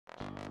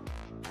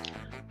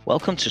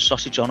Welcome to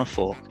Sausage on a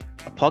Fork,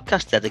 a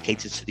podcast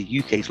dedicated to the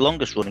UK's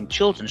longest running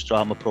children's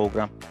drama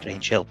programme,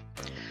 Grange Hill.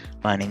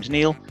 My name's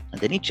Neil,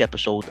 and in each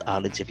episode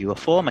I'll interview a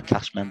former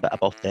cast member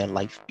about their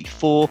life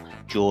before,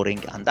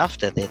 during and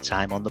after their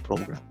time on the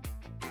programme.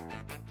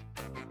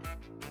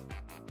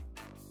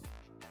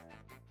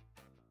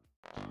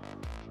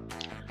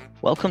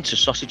 Welcome to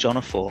Sausage on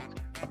a Fork,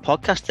 a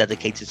podcast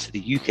dedicated to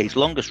the UK's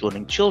longest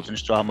running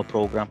children's drama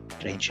programme,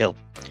 Grange Hill.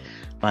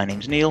 My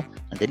name's Neil,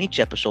 and in each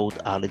episode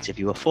I'll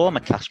interview a former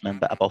cast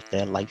member about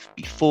their life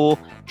before,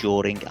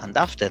 during and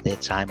after their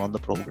time on the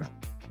programme.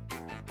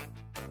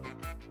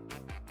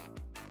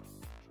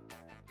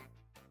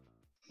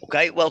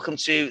 Okay, welcome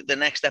to the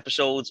next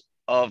episode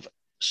of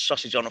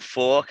Sausage on a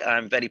Fork.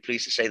 I'm very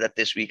pleased to say that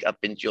this week I've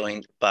been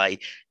joined by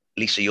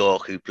Lisa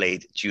York, who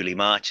played Julie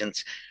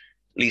Marchant.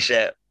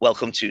 Lisa,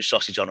 welcome to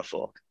Sausage on a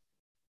Fork.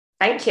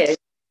 Thank you.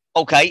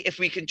 Okay, if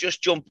we can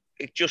just jump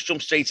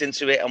straight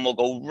into it, and we'll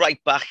go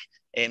right back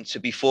to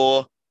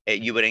before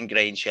you were in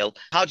Grange Hill.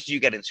 How did you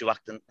get into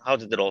acting? How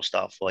did it all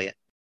start for you?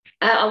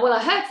 Well,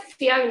 I heard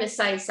Fiona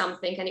say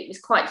something, and it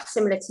was quite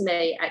similar to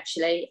me,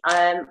 actually.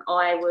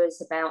 I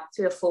was about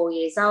 3 or 4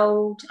 years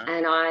old,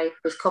 and I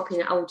was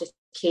copying older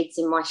kids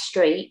in my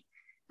street,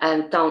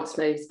 dance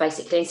moves,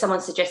 basically. And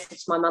someone suggested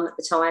to my mum at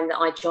the time that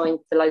I joined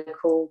the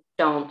local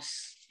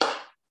dance.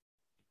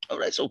 Oh,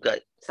 right,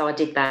 okay. So I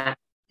did that.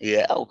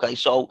 Yeah, okay.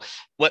 So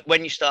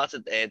when you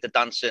started the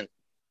dancing,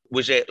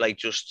 was it like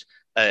just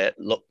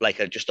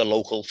just a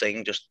local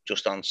thing,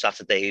 just on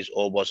Saturdays,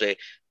 or was it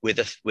with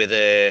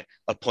a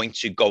point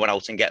to going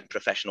out and getting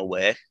professional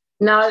work?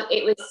 No,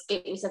 it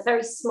was a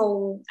very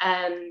small.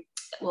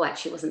 Well,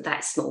 actually, it wasn't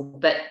that small,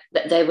 but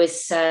there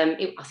was. I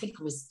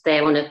think I was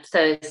there on a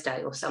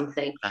Thursday or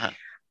something. Uh-huh.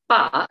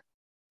 But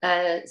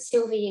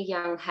Sylvia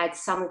Young had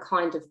some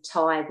kind of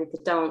tie with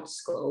the dance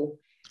school,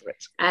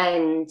 right.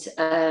 And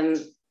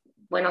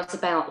when I was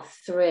about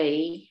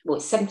 3, well,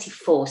 it's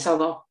 74,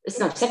 so it's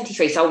not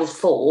 73, so I was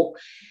 4.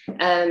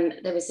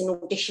 There was an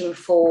audition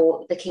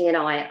for The King and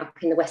I up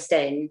in the West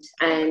End,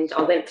 and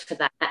I went for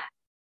that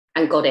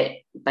and got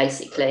it,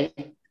 basically.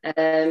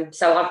 So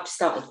I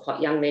started quite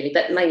young, really,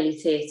 but mainly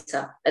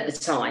theatre at the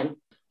time.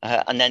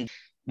 And then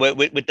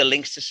with the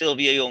links to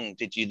Sylvia Young,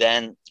 did you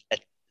then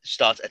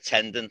start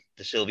attending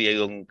the Sylvia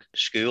Young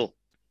school?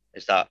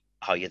 Is that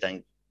how you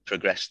then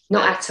progressed?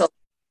 Not at all.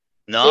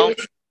 No?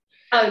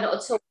 No, not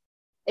at all.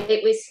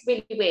 It was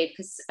really weird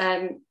because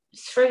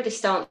through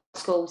this dance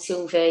school,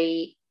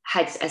 Sylvie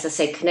had, as I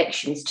said,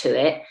 connections to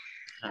it.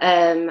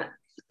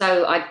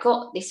 So I'd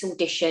got this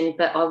audition,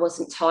 but I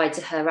wasn't tied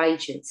to her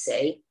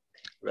agency,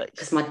 right?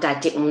 Because my dad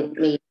didn't want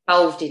me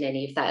involved in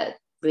any of that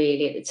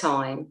really at the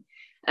time.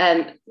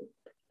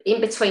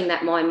 In between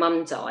that, my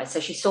mum died, so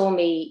she saw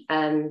me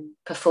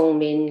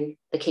performing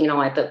The King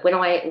and I. But when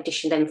I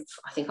auditioned then,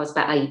 I think I was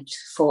about 8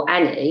 for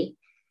Annie.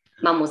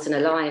 Mum wasn't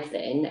alive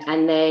then,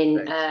 and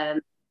then.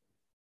 Right.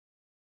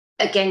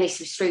 Again, this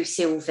was through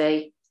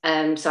Sylvie.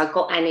 So I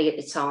got Annie at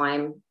the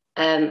time.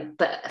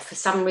 But for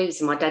some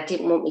reason, my dad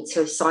didn't want me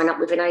to sign up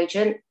with an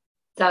agent.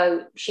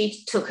 Though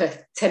she took a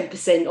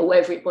 10% or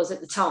whatever it was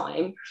at the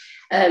time.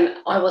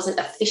 I wasn't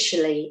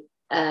officially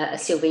a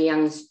Sylvia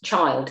Young's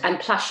child. And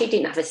plus, she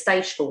didn't have a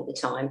stage school at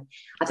the time.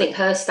 I think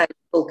her stage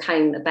school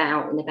came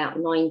about in about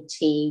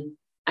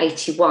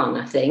 1981,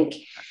 I think.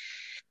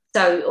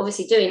 So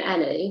obviously doing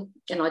Annie,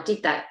 and I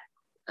did that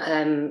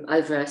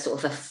over a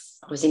sort of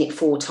I was in it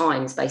 4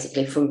 times,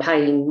 basically, from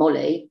playing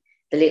Molly,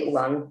 the little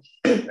one,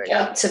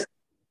 up to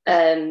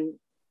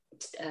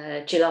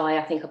July,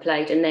 I think I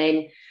played. And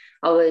then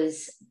I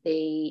was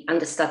the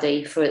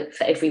understudy for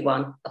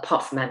everyone,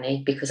 apart from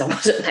Annie, because I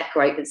wasn't that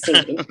great at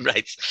singing.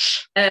 Right.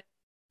 It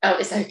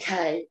was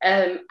okay.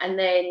 And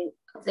then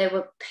there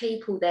were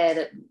people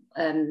there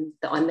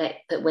that I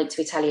met that went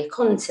to Italia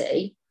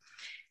Conti,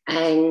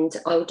 and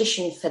I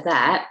auditioned for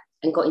that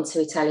and got into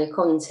Italia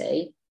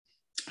Conti.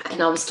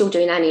 And I was still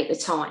doing Annie at the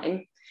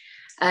time.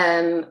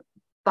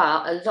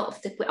 But a lot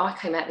of I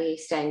came out of the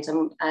East End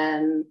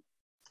to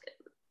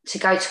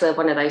go to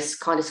one of those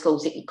kind of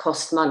schools that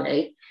cost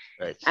money.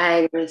 Right.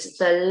 And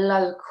the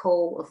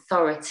local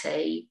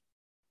authority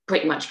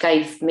pretty much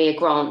gave me a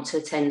grant to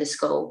attend the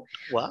school.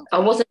 Wow. I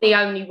wasn't the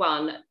only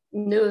one.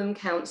 Newham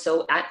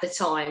Council at the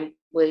time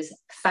was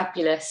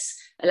fabulous,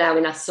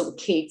 allowing us sort of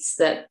kids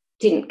that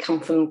didn't come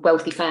from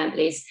wealthy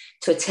families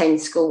to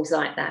attend schools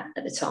like that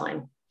at the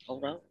time. Oh,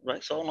 no,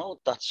 right. So no,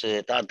 that's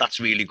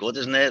really good,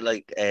 isn't it?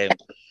 Like, I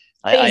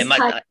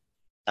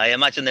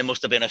imagine there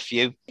must have been a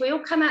few. We all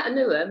come out of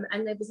Newham,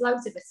 and there was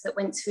loads of us that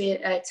went to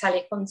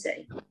Italia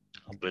Conti.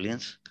 Oh,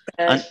 brilliant!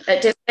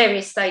 At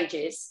various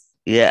stages.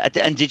 Yeah,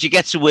 and did you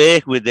get to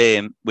work with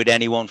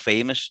anyone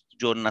famous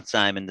during that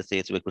time in the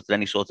theatre? Was there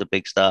any sort of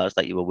big stars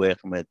that you were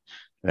working with,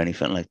 or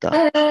anything like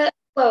that?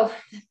 Well,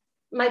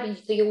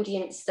 maybe the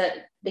audience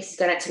that this is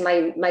going out to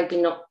maybe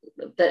not,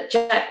 but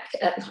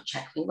not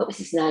Jack, what was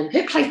his name?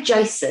 Who played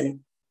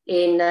Jason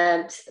in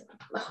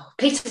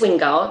Peter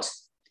Wingard?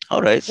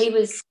 All right. He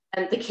was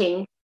the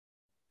king.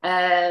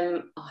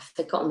 I've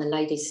forgotten the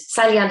ladies.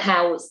 Sally Ann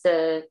Howe was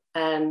the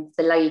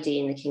lady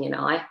in The King and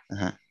I.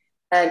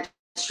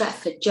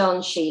 Stratford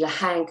John, Sheila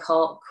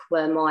Hancock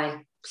were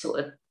my sort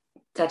of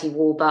Daddy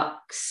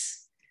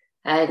Warbucks,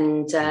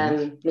 and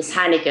Miss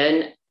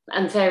Hannigan,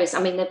 and various.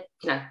 I mean,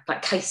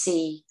 like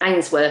Casey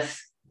Ainsworth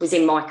was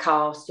in my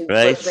cast, who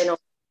went on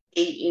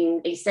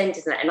in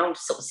EastEnders, and I'm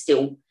sort of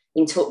still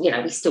in talk.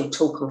 We still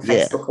talk on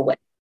Facebook or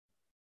whatever.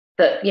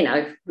 But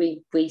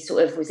we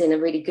sort of was in a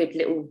really good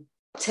little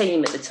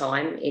team at the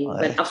time.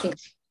 When I think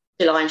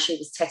July, and she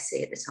was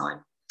Tessie at the time.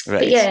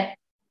 But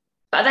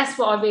but that's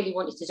what I really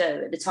wanted to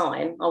do at the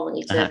time. I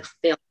wanted to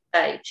be on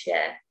stage.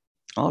 Yeah.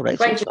 All right.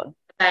 Grange Hill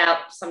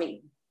about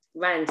something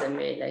random,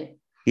 really.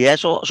 Yeah.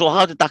 So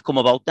how did that come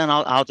about then?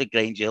 How did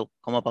Grange Hill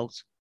come about?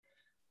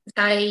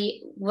 I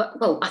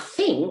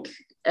think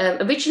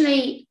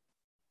originally,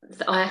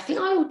 I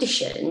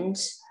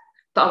auditioned,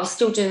 but I was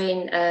still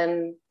doing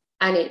Annie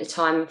at the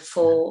time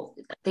for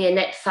the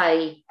Annette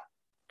Fay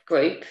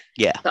group.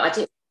 Yeah. But I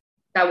didn't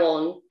go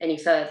on any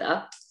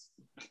further.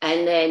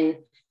 And then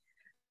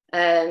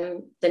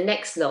the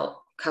next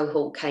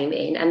cohort came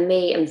in, and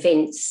me and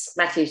Vince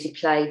Matthews, who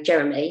played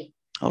Jeremy.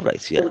 All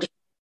right, yeah.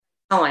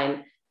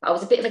 Time. I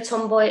was a bit of a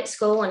tomboy at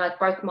school, and I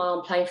broke my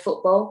arm playing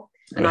football,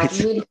 and I had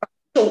really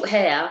short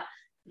hair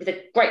with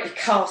a great big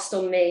cast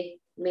on my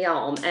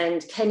arm.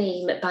 And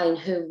Kenny McBain,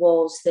 who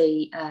was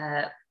the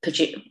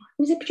producer,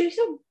 was he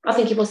producer? I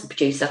think he was the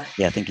producer.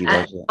 Yeah, I think he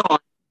was.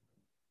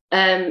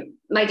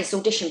 Made us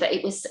audition, but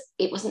it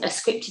wasn't a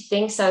scripted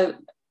thing. So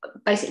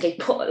basically,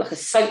 put like a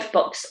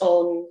soapbox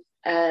on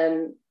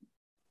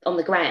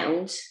the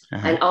ground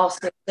and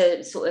asked me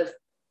to sort of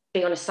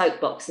be on a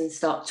soapbox and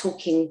start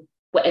talking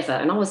whatever.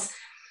 And I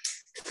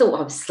thought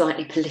I was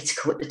slightly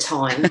political at the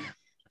time. I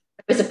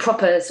was a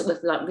proper sort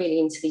of like really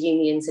into the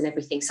unions and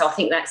everything. So I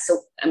think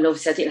and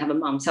obviously I didn't have a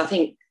mum. So I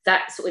think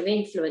that sort of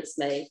influenced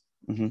me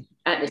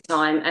at the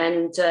time.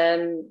 And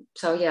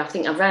I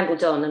think I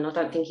rambled on, and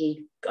I think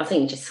he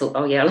just thought,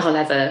 oh yeah, I'll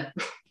have a...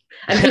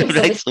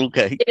 That's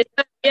okay.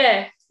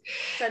 Yeah.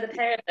 So the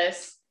pair of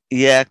us.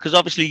 Yeah, because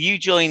obviously you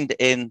joined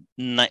in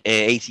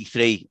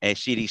 83,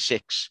 Series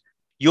 6.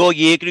 Your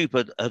year group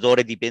had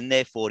already been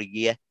there for a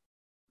year.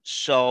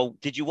 So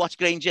did you watch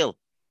Grange Hill?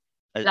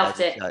 Loved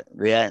it.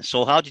 Yeah.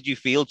 So how did you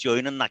feel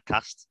joining that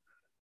cast?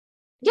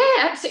 Yeah,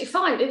 absolutely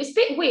fine. It was a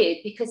bit weird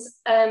because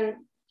I'd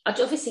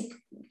obviously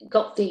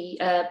got the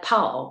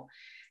PAR,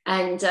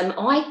 and I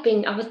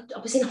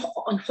was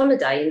on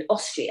holiday in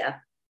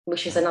Austria,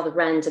 which is another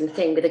random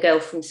thing, with a girl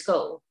from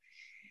school.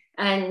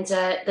 And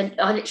then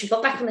I literally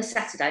got back on the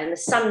Saturday, and the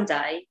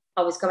Sunday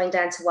I was going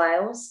down to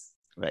Wales.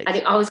 Right.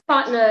 And I was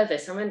quite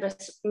nervous. I remember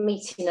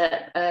meeting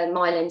at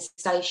Mile End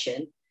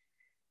Station,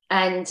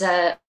 and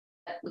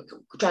we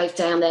drove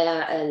down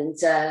there, and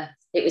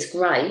it was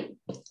great.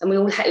 And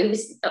it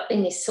was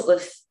in this sort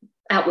of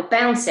outward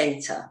bound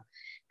centre,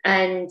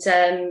 and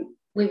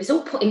we was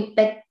all put in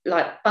bed,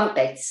 like bunk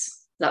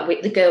beds, like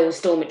with the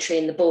girls' dormitory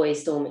and the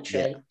boys'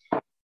 dormitory. Yeah.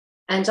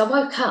 And I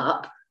woke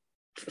up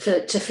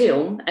to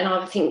film, and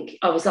I think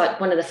I was like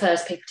one of the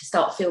first people to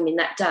start filming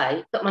that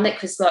day, but my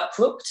neck was like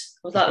crooked.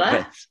 I was like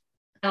that.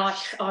 And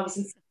I was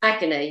in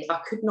agony. I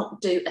could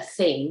not do a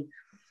thing.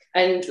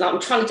 And like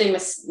I'm trying to do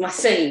my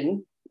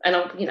scene, and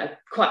I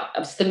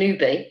was the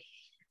newbie,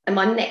 and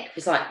my neck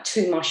was like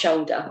to my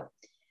shoulder,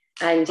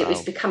 and it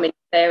was becoming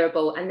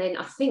unbearable. And then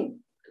I think,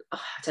 I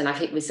don't know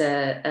if it was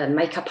a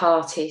makeup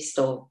artist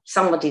or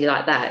somebody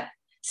like that,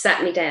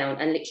 sat me down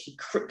and literally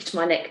crooked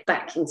my neck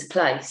back into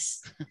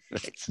place.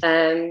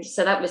 Right.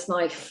 So that was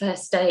my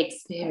first day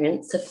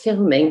experience of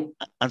filming.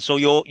 And so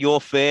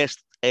your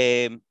first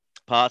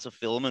part of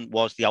filming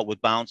was the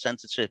Outward Bound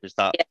Centre trip, is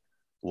that? Yeah.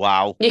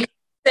 Wow. You can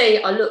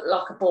see I looked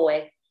like a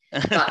boy.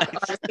 Like,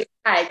 I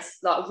had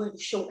like a really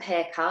short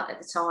haircut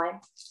at the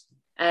time.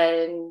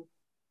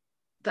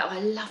 But I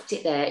loved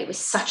it there. It was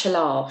such a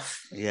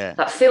laugh. Yeah.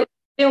 Like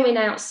filming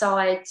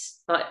outside,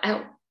 like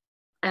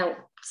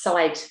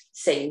outside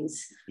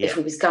scenes, if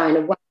we was going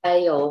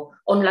away or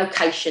on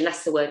location,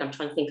 that's the word I'm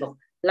trying to think of.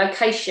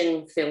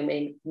 Location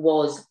filming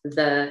was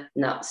the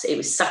nuts. It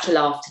was such a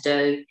laugh to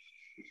do.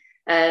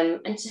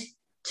 And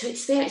to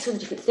experience all the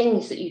different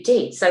things that you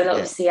did. So like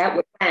obviously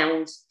Outward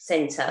Bound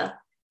Centre,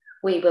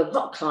 we were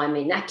rock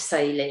climbing,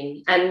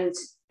 abseiling and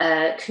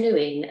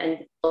canoeing and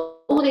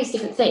all these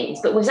different things,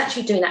 but we was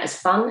actually doing that as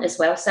fun as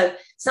well. So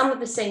some of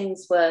the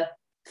scenes were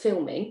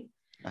filming,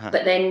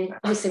 but then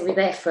obviously we were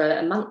there for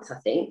a month, I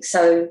think.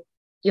 So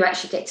you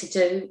actually get to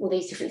do all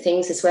these different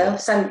things as well.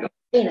 So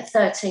being a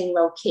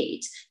 13-year-old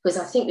kid, because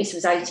I think this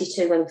was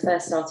 82 when we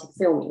first started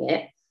filming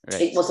it,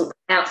 it wasn't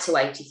out to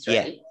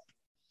 83.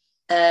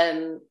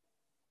 I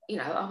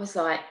was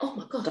like, oh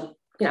my God,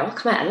 I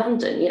come out of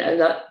London,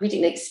 like we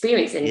didn't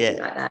experience anything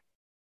like that.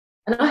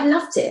 And I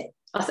loved it.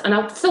 And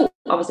I thought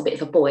I was a bit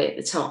of a boy at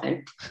the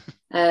time.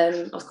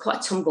 I was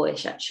quite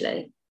tomboyish,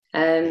 actually.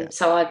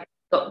 So I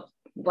got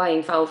way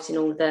involved in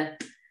all the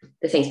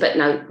things. But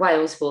no,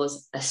 Wales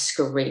was a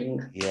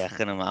scream. Yeah, I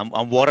can imagine.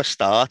 And what a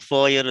start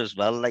for you as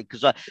well. Like,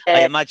 because I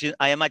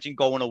imagine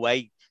going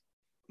away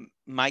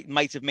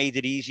might have made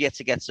it easier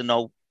to get to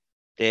know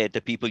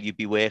the people you'd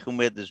be working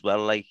with as well,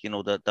 like, you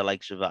know, the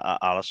likes of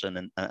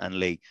Alison and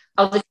Lee.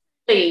 Oh, the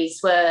Lees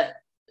were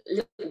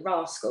little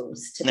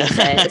rascals, to be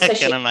fair. I Especially,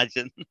 can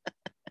imagine.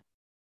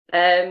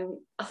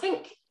 I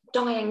think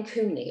Diane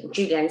Cooney or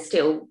Julianne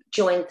Steele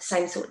joined the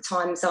same sort of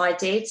time as I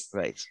did.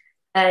 Right.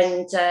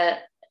 And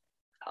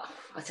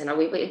I don't know,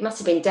 it must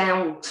have been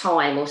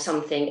downtime or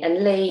something.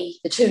 And Lee,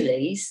 the two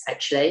Lees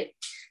actually,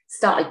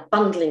 started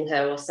bundling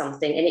her or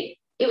something. And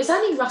it was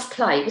only rough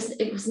play.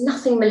 It was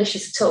nothing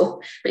malicious at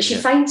all. But she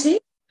fainted.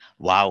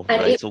 Wow.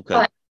 And right.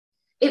 Okay.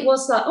 It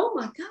was like, oh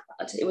my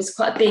God. It was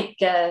quite a big,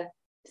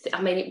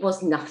 I mean, it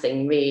was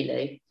nothing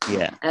really.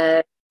 Yeah.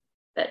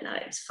 But no,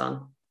 it was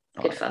fun.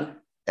 Good fun.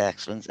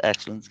 Excellent.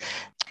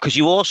 Because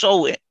you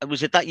also,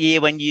 was it that year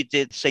when you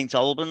did St.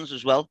 Albans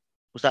as well?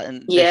 Was that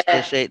in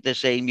the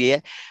same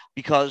year?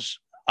 Because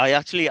I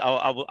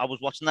was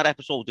watching that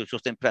episode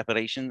just in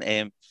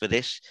preparation for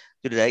this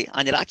today,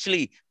 and it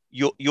actually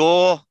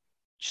your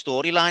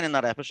storyline in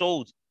that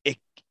episode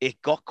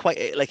it got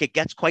quite, like, it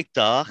gets quite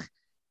dark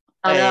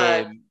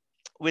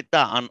with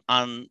that,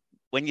 and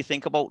when you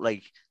think about,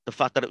 like, the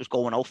fact that it was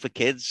going out for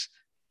kids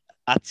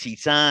at tea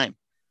time,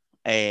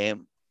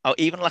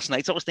 even last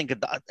night I was thinking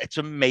that it's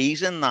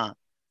amazing that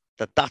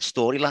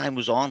storyline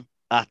was on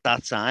at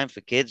that time for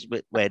kids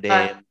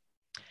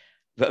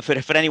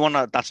for anyone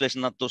that's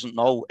listening that doesn't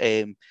know,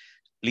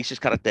 Lisa's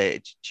character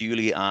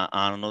Julie and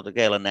another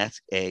girl, Annette,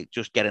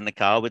 just get in the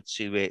car with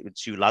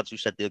two lads who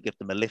said they'll give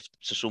them a lift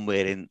to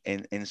somewhere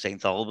in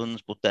St.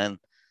 Albans, but then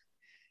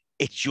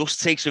it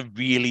just takes a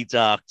really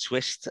dark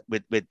twist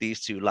with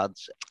these two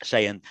lads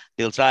saying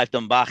they'll drive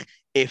them back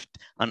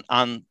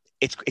and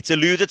it's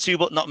alluded to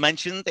but not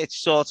mentioned. It's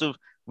sort of,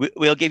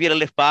 we'll give you a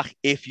lift back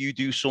if you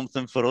do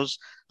something for us.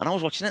 And I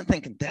was watching it and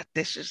thinking that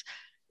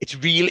it's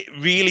really,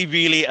 really,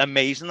 really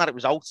amazing that it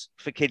was out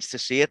for kids to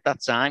see at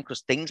that time,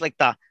 because things like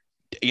that,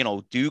 you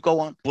know, do go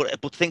on,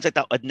 but things like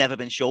that had never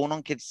been shown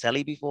on kids'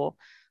 telly before.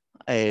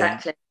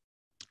 Exactly.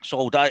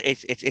 So that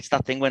it's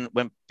that thing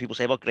when people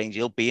say about Grange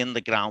Hill being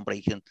the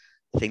groundbreaking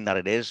thing that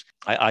it is.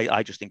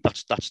 I just think that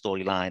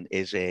storyline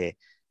is it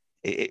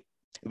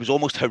was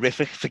almost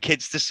horrific for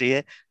kids to see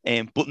it,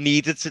 but it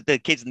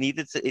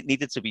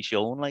needed to be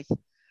shown. Like,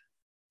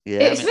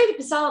 yeah, it was really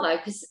bizarre though,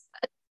 because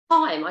at the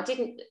time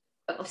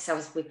obviously I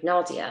was with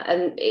Nadia,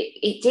 and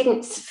it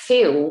didn't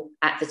feel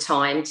at the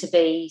time to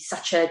be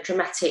such a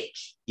dramatic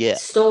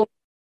story.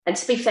 And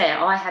to be fair,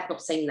 I had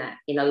not seen that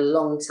in a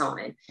long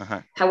time.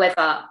 Uh-huh.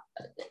 However,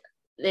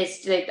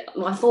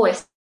 my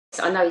voice,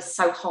 I know, is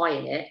so high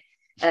in it.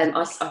 I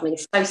mean,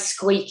 it's so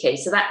squeaky,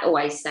 so that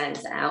always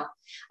stands out.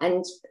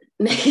 And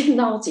me and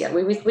Nadia,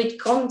 we was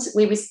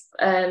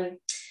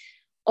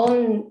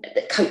on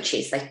the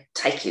coaches. They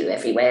take you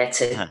everywhere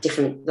to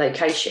different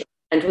locations,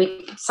 and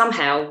we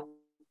somehow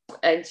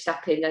ended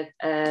up in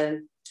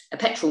a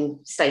petrol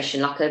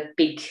station, like a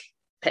big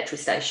petrol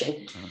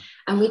station.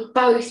 And we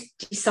both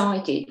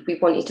decided we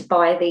wanted to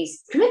buy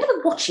these. Remember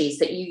the watches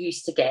that you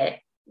used to get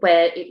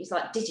where it was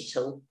like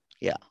digital?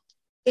 Yeah.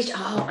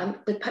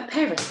 With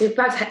parents, we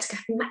both had to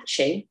get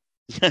matching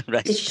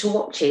right. digital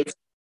watches.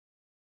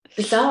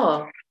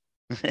 Bizarre.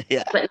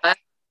 Yeah. But as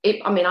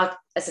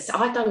I said,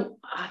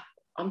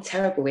 I'm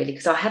terrible really,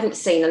 because I haven't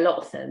seen a lot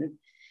of them.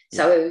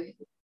 So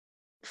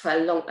for a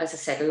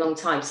long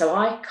time. So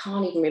I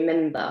can't even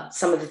remember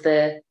some of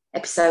the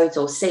episodes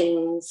or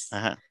scenes.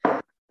 Uh-huh.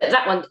 But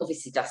that one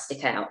obviously does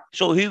stick out.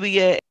 So who were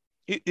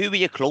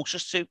you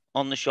closest to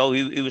on the show?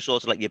 Who was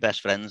sort of like your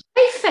best friends? To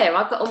be fair,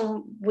 I got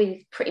on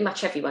with pretty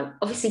much everyone.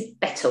 Obviously,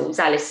 Bettles,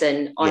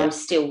 Alison, I'm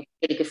still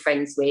really good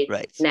friends with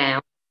now.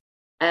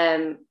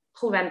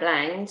 Paul Van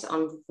Bland,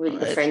 I'm really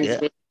good friends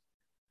with.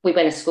 We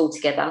went to school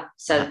together.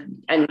 So,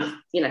 and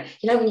you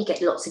know when you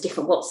get lots of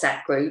different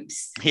WhatsApp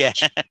groups. Yeah.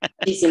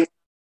 Do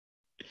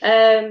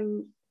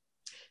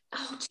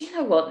you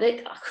know what?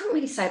 I couldn't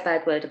really say a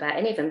bad word about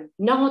any of them.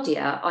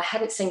 Nadia, I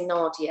hadn't seen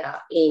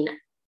Nadia in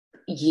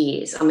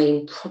years. I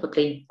mean,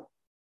 probably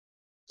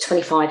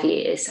 25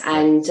 years.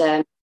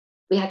 And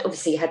we had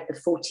obviously had the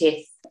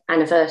 40th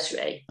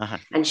anniversary.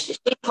 And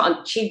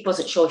she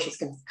wasn't sure she was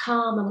going to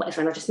come and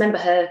whatever. And I just remember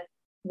her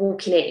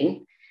walking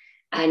in,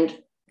 and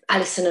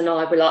Alison and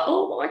I were like,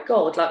 oh my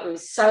God, like we were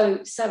so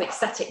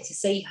ecstatic to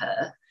see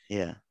her.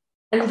 Yeah.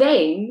 And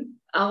then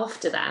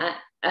after that,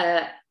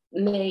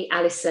 me,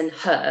 Alison,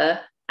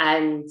 her,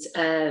 and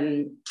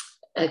a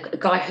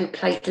guy who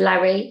played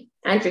Larry,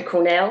 Andrew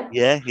Cornell.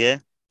 Yeah.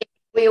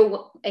 We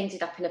all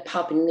ended up in a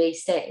pub in the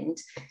East End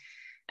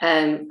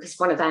because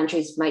one of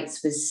Andrew's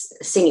mates was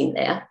singing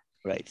there.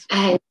 Right.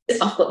 And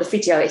I've got the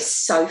video, it's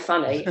so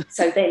funny.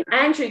 So then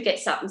Andrew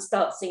gets up and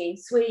starts singing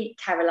Sweet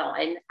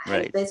Caroline,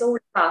 and there's all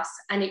of us,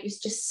 and it was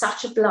just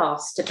such a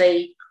blast to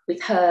be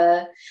with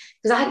her,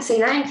 because I hadn't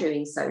seen Andrew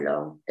in so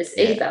long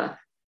either.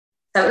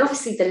 So, and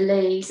obviously the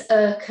Lees,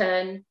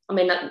 Erkin, I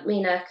mean, like,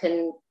 me and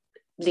Erkin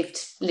lived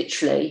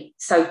literally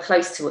so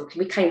close to it.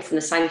 We came from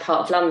the same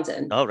part of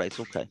London. Oh, right,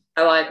 okay.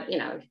 So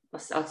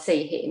I'd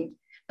see him.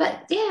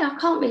 But yeah, I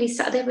can't really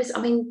say. There was,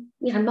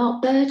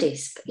 Mark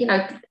Burdiss,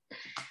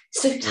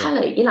 Sue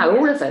Tully, you know,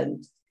 all of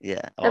them.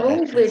 Yeah. They're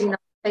all really nice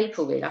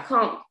people, really. I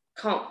can't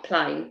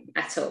complain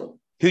at all.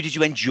 Who did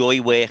you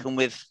enjoy working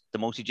with the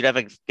most? Did you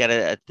ever get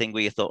a thing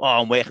where you thought, oh,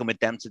 I'm working with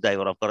them today,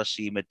 or I've got a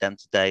scene with them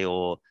today,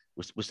 or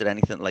was there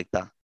anything like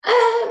that?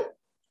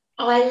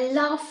 I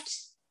loved,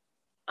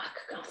 I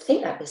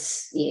think that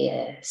was,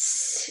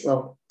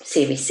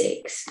 Series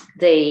 6,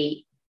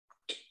 the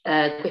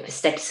Gripper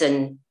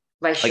Stepson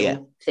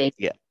racial thing,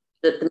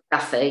 the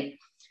McGuffey.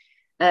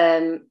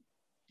 I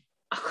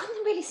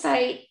couldn't really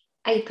say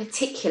a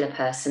particular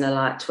person I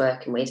liked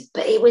working with,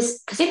 but it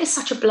was because it was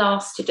such a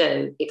blast to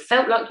do. It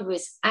felt like it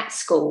was at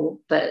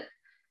school, but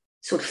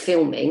sort of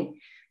filming.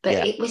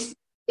 But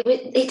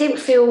it didn't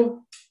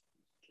feel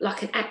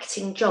like an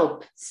acting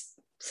job,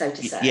 so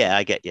to say. Yeah,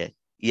 I get you.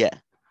 Yeah.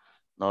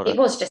 It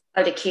was just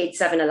a load of kids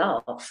having a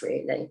laugh,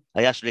 really.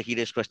 I asked Ricky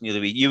this question the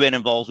other week. You weren't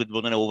involved with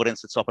running over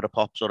into the top of the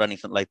pops or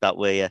anything like that,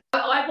 were you?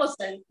 I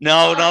wasn't.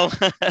 No.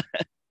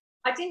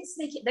 I didn't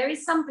sneak it. There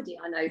is somebody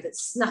I know that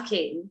snuck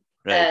in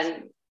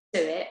Right.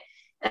 to it.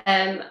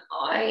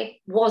 I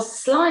was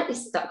slightly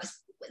stuck because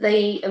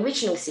the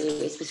original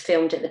series was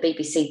filmed at the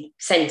BBC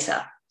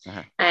Centre.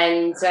 Uh-huh.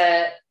 And,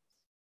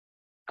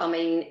 I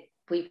mean,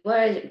 we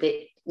were a little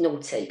bit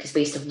naughty because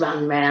we used to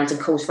run around and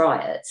cause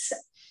riots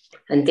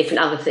and different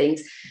other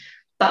things.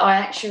 But I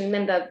actually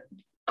remember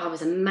I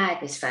was a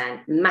Madness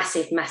fan,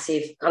 massive.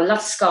 I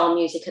loved ska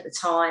music at the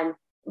time.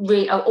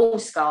 All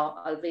ska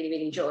I really,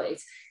 really enjoyed.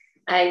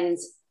 And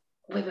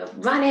we were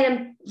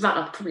running,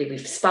 probably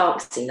with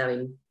Sparksy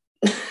knowing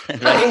what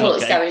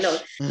was going on.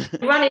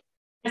 Running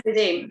with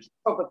him,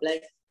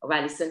 probably, or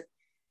Alison.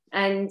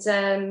 And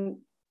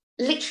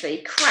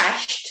literally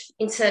crashed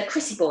into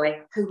Chrissy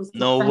Boy, who was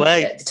no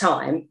way at the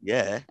time.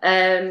 Yeah.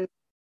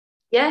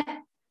 Yeah.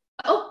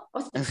 Oh, I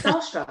was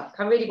starstruck.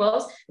 I really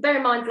was. Bear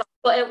in mind, like,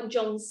 got Elton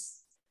John's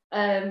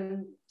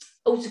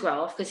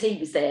autograph because he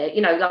was there,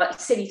 you know, like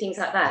silly things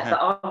like that. But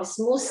I was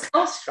more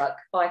starstruck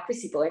by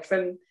Chrissy Boy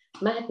from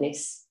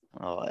Madness.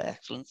 Oh,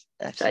 excellent.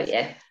 So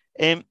yeah.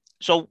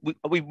 So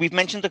we've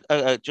mentioned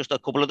just a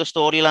couple of the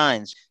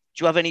storylines.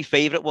 Do you have any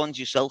favourite ones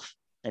yourself?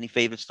 Any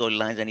favourite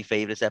storylines? Any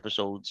favourite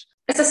episodes?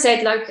 As I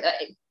said,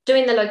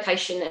 doing the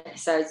location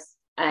episodes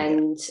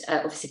and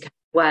obviously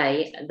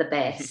Way the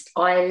best.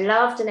 I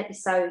loved an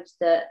episode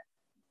that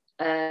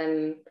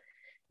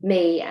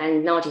me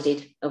and Nadia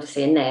did,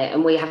 obviously, in there,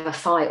 and we have a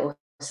fight or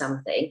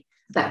something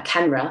about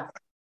camera.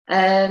 But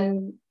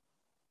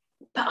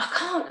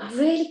I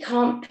really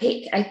can't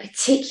pick a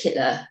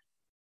particular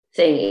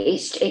thing.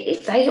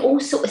 They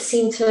all sort of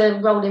seem to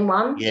roll in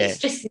one. Yeah. It's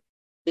just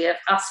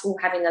us all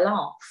having a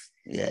laugh.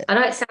 Yeah. I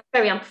know it sounds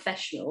very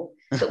unprofessional,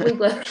 but we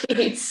were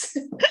kids.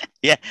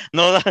 Yeah,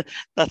 no,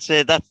 that's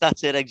it.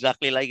 That's it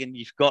exactly. Like, and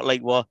you've got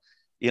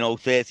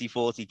 30,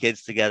 40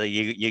 kids together.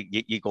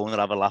 You're going to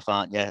have a laugh,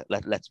 aren't you?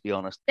 Let's be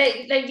honest.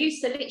 There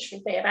used to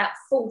literally be about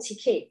 40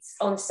 kids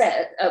on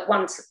set at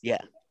once.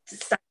 Yeah.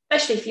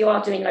 Especially if you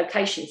are doing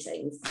location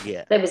scenes.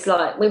 Yeah. We was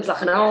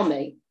like an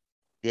army.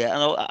 Yeah,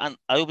 and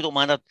I hope you don't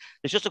mind that.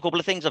 There's just a couple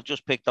of things I've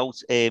just picked out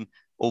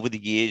over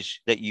the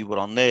years that you were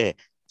on there.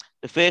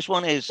 The first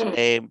one is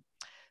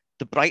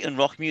the Brighton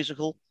Rock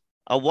musical.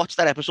 I watched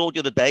that episode the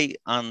other day,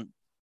 and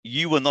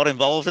you were not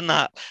involved in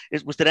that.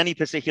 Was there any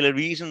particular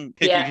reason?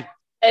 Yeah,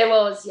 it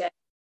was. Yeah,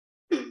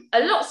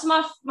 a lot of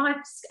my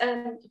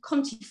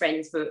Conti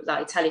friends were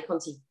like Italian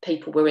Conti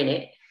people were in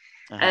it.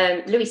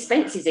 Louis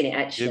Spencer's in it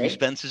actually. Louis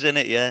Spencer's in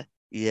it. Yeah,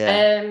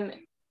 yeah.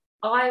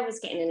 I was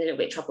getting in a little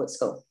bit of trouble at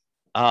school.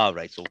 Ah,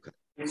 right, okay.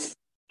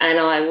 And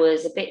I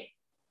was a bit,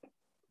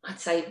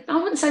 I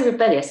wouldn't say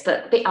rebellious,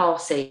 but a bit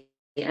arsey.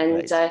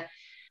 And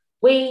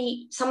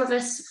some of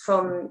us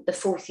from the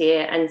 4th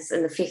year and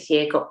the 5th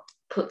year got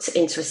put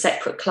into a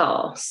separate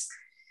class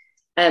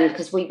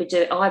because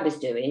I was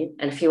doing,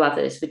 and a few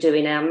others were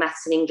doing our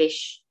maths and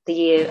English the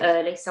year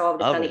early. So I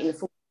would have done it in the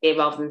 4th year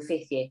rather than the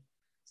 5th year.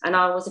 And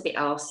I was a bit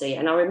arsey.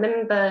 And I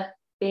remember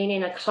being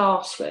in a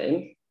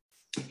classroom.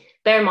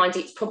 Bear in mind,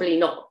 it's probably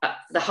not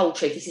the whole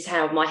truth. This is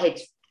how my head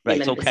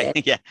remembers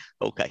it. Yeah,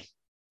 okay.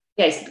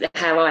 Yeah, it's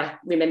how I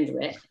remember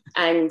it.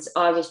 And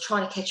I was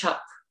trying to catch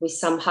up with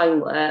some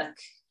homework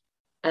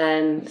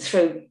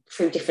through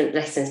different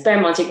lessons. Bear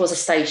in mind, it was a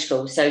stage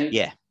school, so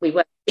we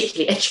weren't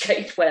particularly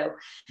educated well.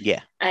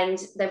 Yeah. And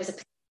there was a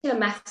particular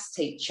maths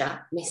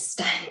teacher, Miss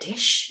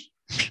Standish,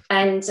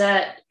 and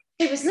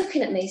she was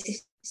looking at me. She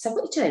said,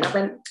 "What are you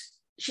doing?"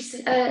 She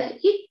said,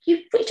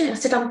 you what are you doing? I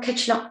said, "I'm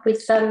catching up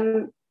with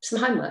some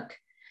homework."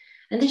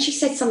 And then she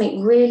said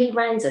something really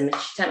random. And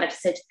she turned around and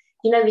said,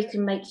 "You know, we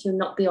can make you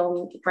not be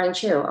on Grange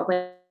Hill." I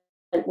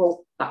went,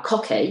 "Well, like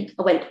cocky."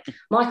 I went,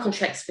 "My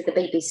contract's with the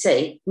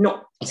BBC,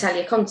 not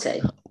Italia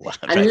Conti." Wow,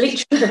 and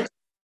literally,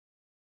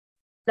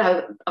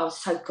 no, I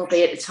was so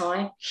gobby at the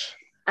time.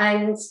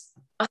 And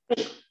I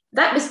think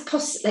that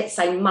was let's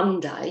say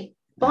Monday.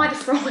 By the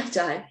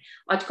Friday,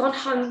 I'd gone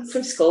home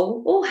from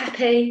school, all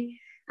happy.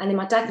 And then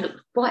my dad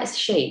looked white as a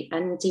sheet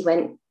and he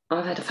went,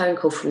 "I've had a phone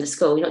call from the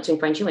school. You're not doing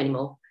Grange Hill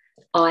anymore."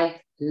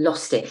 I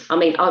lost it. I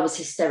mean, I was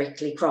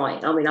hysterically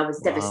crying. I mean, I was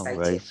devastated.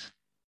 Right.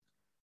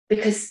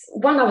 because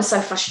one, I was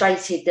so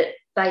frustrated that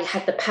they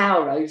had the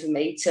power over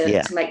me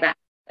to make that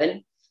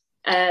happen.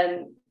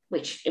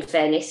 Which, in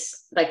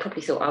fairness, they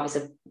probably thought I was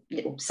a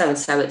little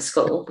so-and-so at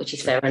school, which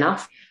is fair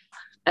enough.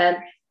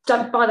 By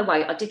the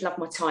way, I did love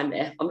my time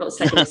there. I'm not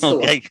saying the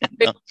school. Okay.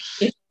 No.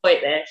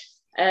 There.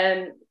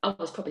 I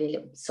was probably a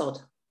little sod.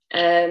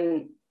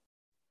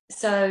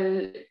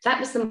 So that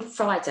was the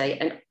Friday,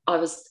 and I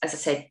was, as I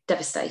said,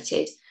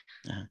 devastated.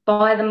 Uh-huh.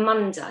 By the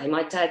Monday,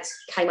 my dad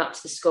came up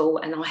to the school,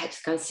 and I had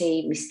to go and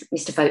see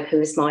Mr. Vogt, who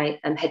was my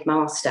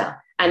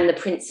headmaster, and the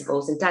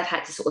principals, and Dad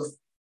had to sort of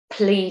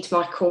plead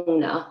my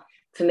corner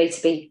for me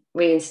to be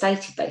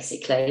reinstated,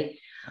 basically.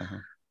 Uh-huh.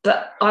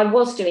 But I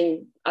was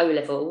doing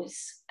O-levels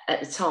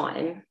at the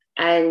time,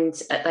 and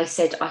they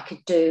said I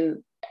could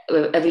do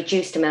a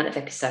reduced amount of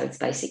episodes,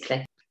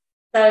 basically.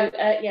 So,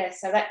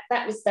 so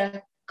that was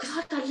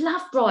because I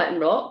love Brighton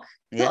Rock.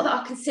 Yeah. Not that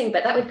I can sing,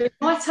 but that would be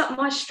right up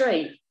my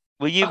street.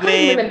 Were you? I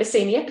can't remember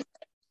seeing the episode.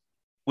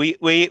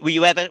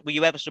 Were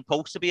you ever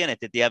supposed to be in it?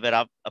 Did they ever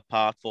have a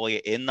part for you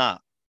in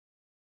that?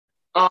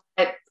 I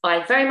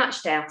very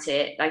much doubt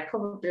it. They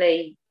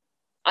probably,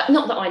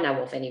 not that I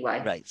know of,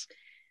 anyway. Right.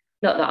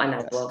 Not that I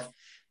know of.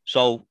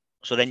 So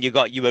then you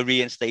were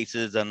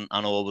reinstated and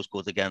all was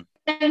good again.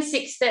 I was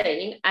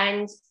 16,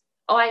 and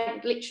I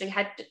literally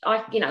had,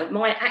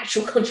 my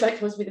actual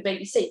contract was with the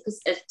BBC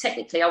because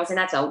technically I was an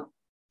adult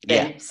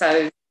then,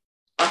 so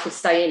I could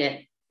stay in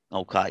it.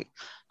 Okay.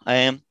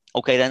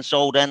 Okay then.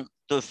 So then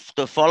the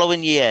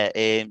following year,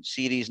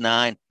 Series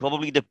 9,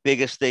 probably the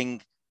biggest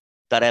thing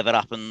that ever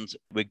happened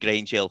with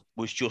Grange Hill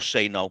was Just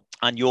Say No.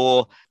 And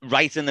you're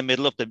right in the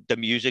middle of the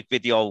music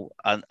video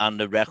and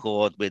the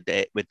record with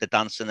the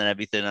dancing and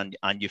everything,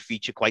 and you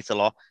feature quite a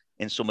lot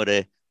in some of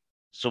the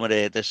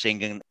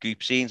singing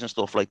group scenes and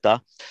stuff like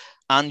that.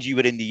 And you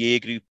were in the year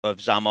group of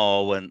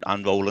Zamo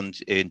and Roland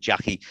and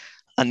Jackie.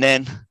 And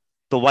then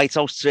the White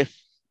House trip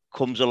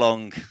comes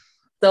along.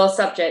 Those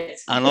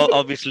subjects. And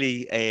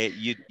obviously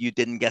you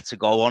didn't get to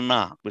go on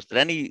that. Was there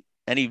any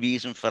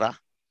reason for that?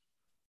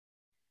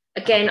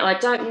 Again, I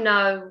don't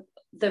know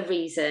the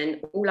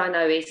reason. All I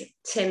know is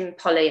Tim,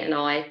 Polly and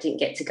I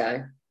didn't get to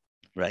go.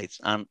 Right.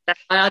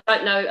 I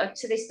don't know,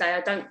 to this day,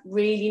 I don't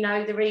really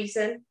know the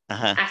reason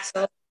at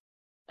all.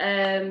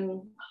 I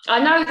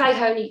know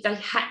they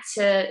had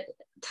to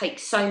take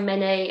so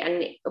many,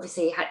 and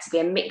obviously it had to be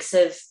a mix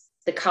of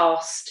the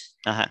cast.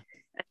 I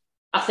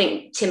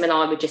think Tim and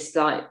I were just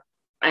like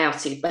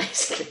outed,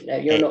 basically. No,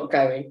 you're not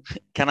going.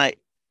 Can I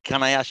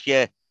ask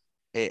you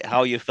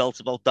how you felt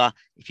about that?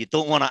 If you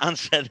don't want to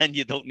answer, then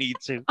you don't need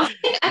to. I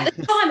think at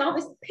the time I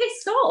was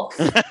pissed off.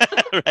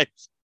 Right.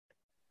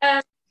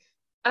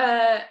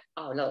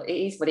 Look, it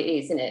is what it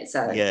is, isn't it?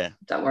 So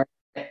don't worry,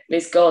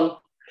 it's gone.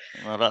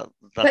 Well,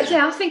 but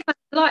I think I'd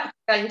like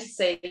going to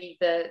see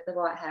the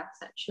White House,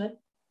 actually.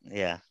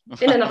 Yeah.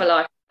 In another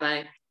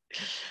lifetime.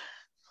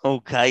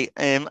 Okay.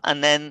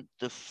 And then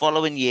the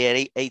following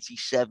year,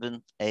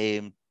 87,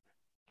 I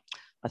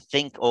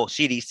think, or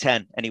Series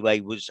 10 anyway,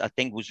 was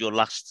your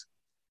last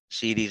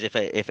series,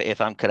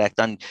 if I'm correct.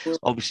 And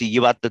obviously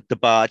you had the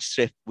barge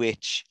trip,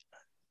 which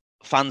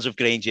fans of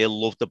Grange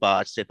Hill love the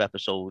barge trip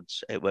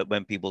episodes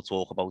when people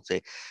talk about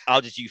it.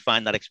 How did you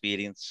find that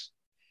experience?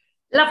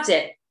 Loved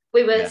it.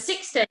 We were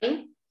 16.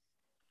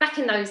 Back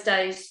in those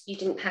days, you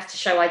didn't have to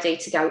show ID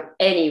to go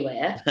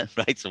anywhere.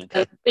 Right,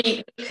 okay.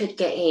 We could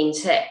get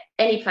into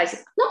any place,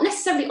 not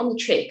necessarily on the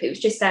trip. It was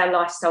just our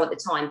lifestyle at the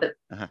time, but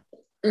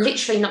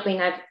literally not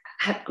being able to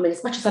have,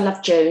 as much as I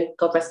love June,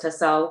 God rest her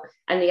soul,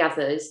 and the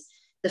others,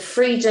 the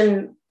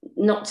freedom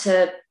not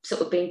to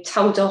sort of being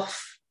told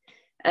off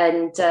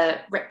and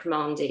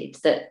reprimanded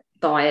that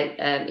by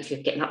if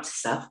you're getting up to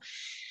stuff.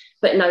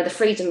 But no, the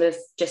freedom of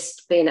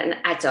just being an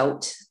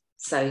adult,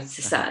 so to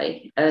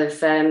say, of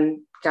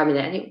going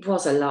there, and it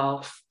was a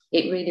laugh.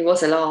 It really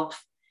was a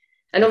laugh.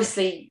 And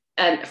obviously,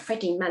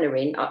 Freddie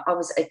Mannering,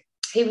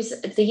 he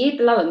was the year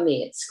below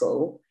me at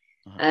school,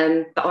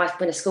 but I went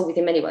to school with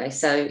him anyway,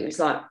 so it was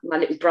like my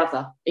little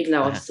brother, even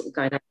though I was sort of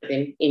going over with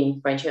him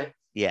in Grange Hill.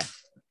 Yeah.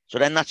 So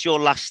then that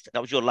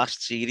was your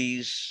last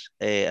series,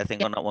 I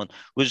think, on that one.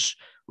 Was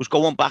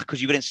going back,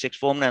 because you were in sixth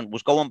form then,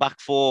 was going back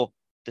for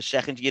the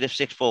second year of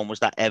sixth form, was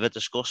that ever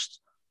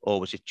discussed, or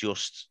was it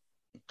just...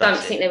 I don't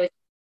think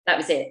that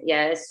was it.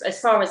 Yeah,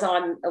 as far as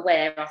I'm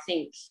aware, I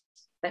think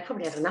they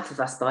probably had enough of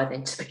us by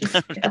then, to be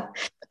fair. Get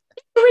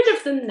rid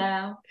of them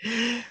now.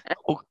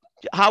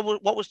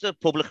 What was the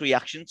public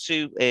reaction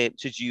to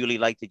Julie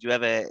like? Did you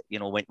ever,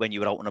 when you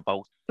were out and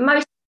about?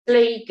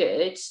 Mostly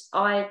good.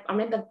 I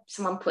remember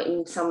someone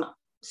putting some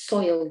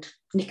soiled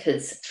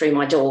knickers through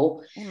my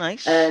door. Oh,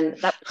 nice.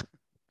 That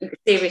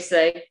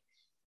seriously.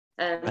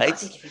 Right. I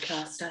did give a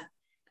class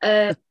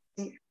though.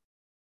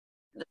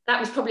 That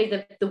was probably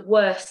the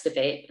worst of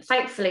it.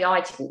 Thankfully, I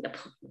didn't.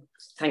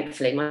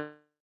 Thankfully, my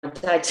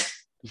dad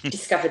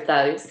discovered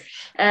those.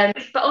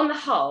 But on the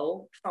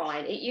whole,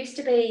 fine. It used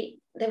to be,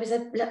 there was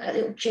a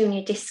little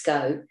junior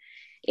disco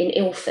in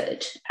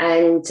Ilford,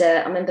 and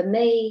I remember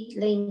me,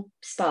 Lean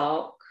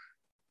Spark,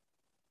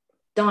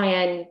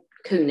 Diane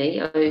Cooney,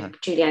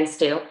 Julianne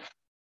Steele,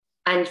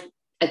 and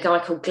a guy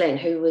called Glenn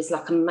who was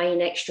like a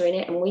main extra in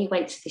it, and we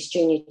went to this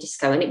junior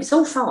disco and it was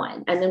all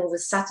fine, and then all of a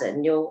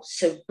sudden you're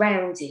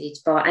surrounded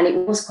by, and it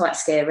was quite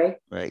scary.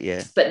 Right,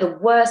 yeah. But the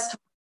worst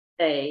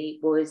day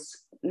was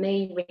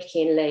me,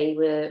 Ricky and Lee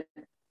were,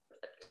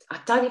 I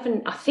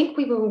think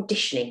we were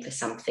auditioning for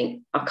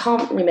something. I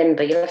can't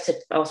remember. You'll have to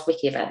ask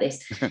Vicky about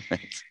this.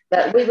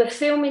 But we were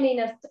filming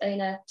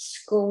in a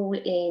school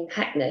in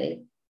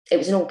Hackney. It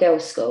was an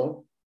all-girls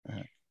school.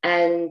 Uh-huh.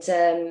 And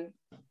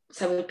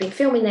so we'd been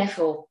filming there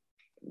for,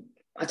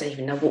 I don't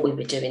even know what we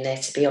were doing there,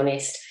 to be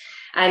honest.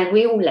 And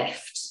we all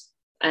left.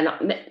 And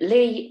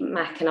Lee,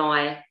 Mac and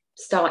I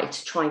started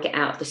to try and get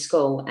out of the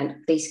school.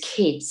 And these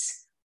kids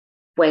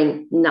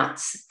went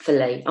nuts for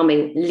Lee. I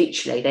mean,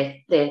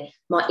 literally,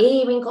 my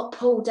earring got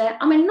pulled out.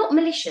 I mean, not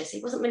malicious.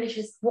 It wasn't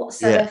malicious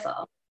whatsoever.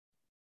 Yeah.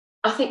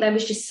 I think they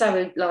was just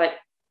so, like,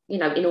 you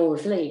know, in awe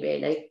of Lee,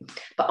 really.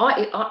 But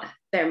I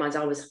bear in mind,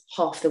 I was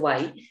half the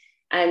weight.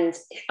 And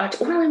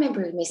all I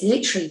remember him is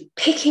literally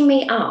picking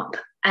me up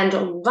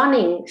and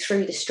running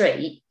through the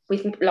street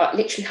with, like,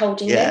 literally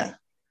holding me.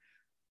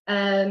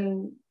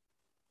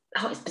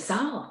 Oh, it's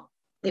bizarre.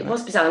 It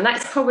was bizarre, and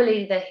that's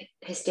probably the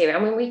hysteria. I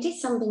mean, we did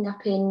something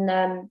up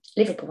in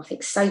Liverpool, I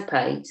think Soap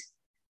Aid,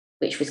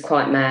 which was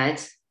quite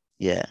mad.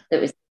 Yeah.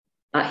 It was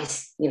like,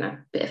 a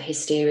bit of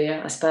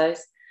hysteria, I suppose.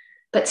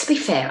 But to be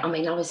fair, I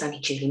mean, I was only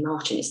Julie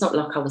Marchant. It's not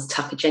like I was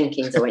Tucker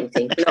Jenkins or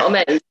anything, you know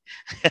what I mean?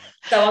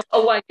 So I was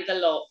away with a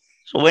lot.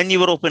 So when you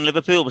were up in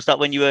Liverpool, was that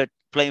when you were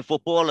playing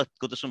football at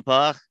Goodison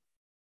Park?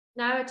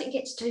 No, I didn't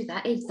get to do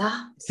that either.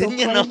 Didn't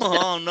you?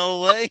 No,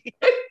 no way.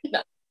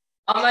 No.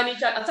 I'm only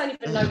joking. I don't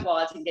even know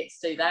why I didn't get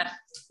to do that.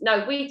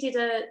 No, we did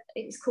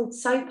it was called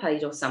Soap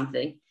Aid or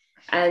something.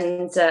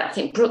 And I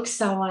think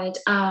Brookside,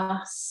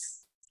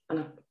 us,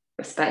 and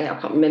that's about it. I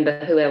can't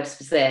remember who else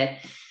was there.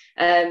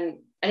 And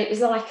it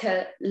was like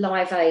a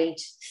Live Aid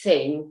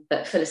thing,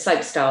 but full of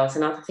soap stars.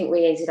 And I think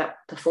we ended up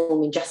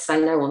performing Just Say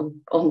No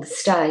on the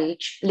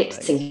stage, lip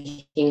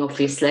syncing,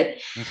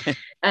 obviously.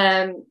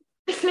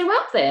 We flew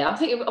up there. I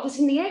think I was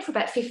in the air for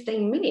about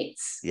 15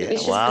 minutes. Yeah, it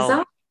was just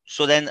bizarre.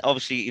 So then,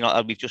 obviously, you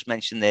know, we've just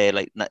mentioned there,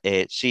 like,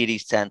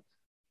 Series 10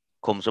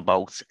 comes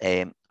about,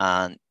 and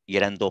you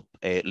end up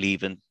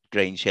leaving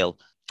Grange Hill.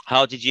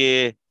 How did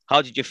you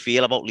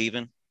feel about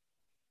leaving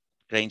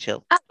Grange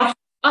Hill? I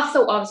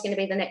thought I was going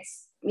to be the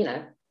next,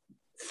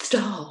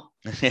 star.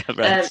 Yeah,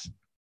 right.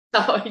 No,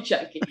 I'm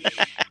joking.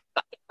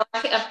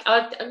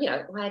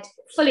 I had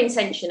full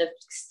intention of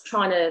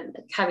trying to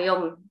carry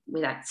on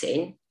with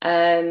acting.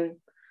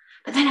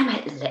 But then I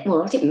met Lee.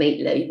 Well, I didn't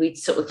meet Lee. We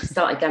sort of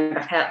started going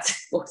back out,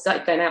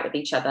 started going out with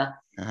each other.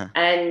 Uh-huh.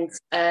 And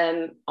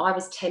I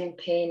was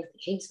temping.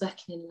 He was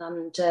working in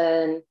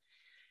London.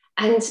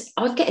 And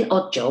I was getting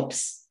odd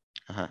jobs.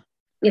 Uh-huh.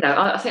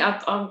 I think I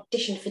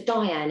auditioned for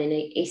Diane in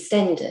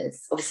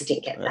EastEnders. Obviously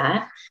didn't get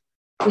that,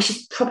 which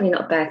is probably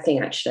not a bad thing,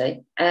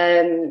 actually.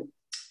 And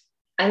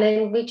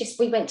then we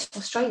went to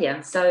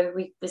Australia. So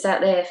we was out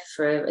there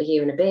for a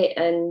year and a bit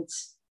and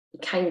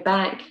came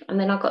back. And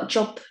then I got a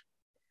job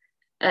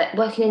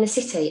working in the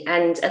city,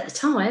 and at the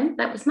time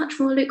that was much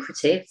more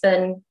lucrative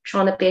than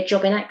trying to be a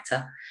jobbing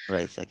actor.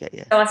 Right, I get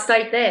you. So I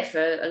stayed there for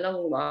a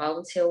long while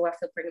until I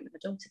fell pregnant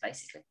with my daughter,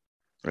 basically.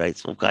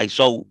 Right, okay.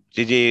 So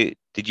did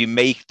you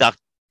make that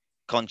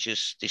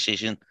conscious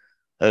decision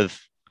of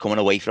coming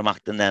away from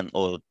acting then,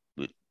 or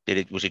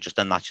was it just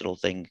a natural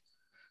thing?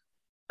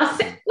 I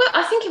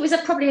think it was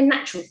probably a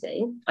natural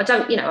thing.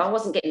 I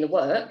wasn't getting the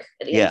work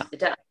at the end of the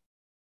day.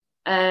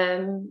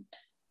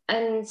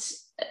 And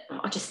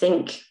I just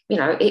think,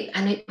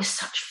 it was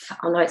such,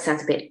 I know it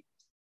sounds a bit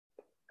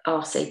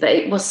arsey, but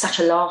it was such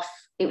a laugh.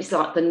 It was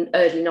like the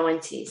early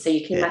 90s. So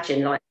you can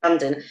imagine, like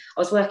London, I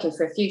was working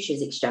for a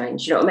futures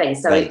exchange, you know what I mean?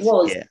 So right.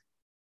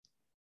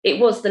 It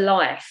was the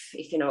life,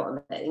 if you know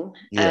what I mean.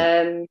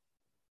 Yeah.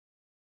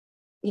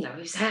 It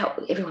was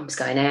out, everyone was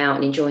going out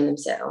and enjoying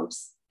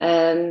themselves.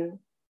 So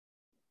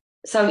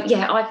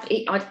yeah,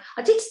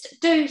 I did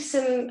do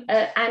some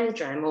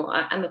Amdram or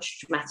amateur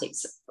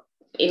dramatics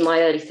in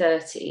my early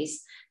 30s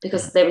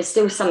because there was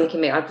still something in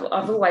me. I've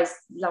always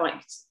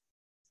liked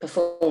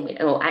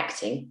performing or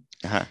acting.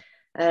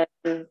 Uh-huh.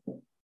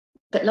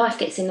 But life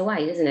gets in the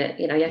way, doesn't it?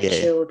 You have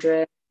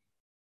children,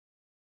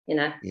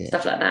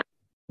 stuff like that.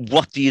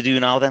 What do you do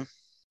now then?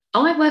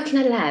 I work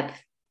in a lab.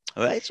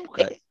 All right, it's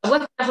okay. I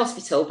work in a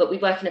hospital, but we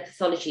work in a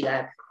pathology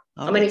lab.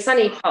 Oh, I mean, it's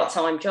only a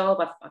part-time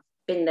job. I've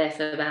been there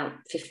for about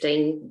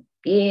 15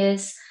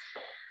 years.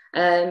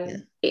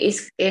 It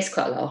is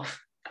quite a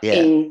laugh.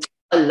 Yeah.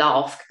 A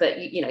laugh, but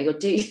you're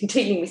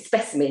dealing with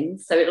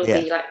specimens, so it'll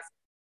be like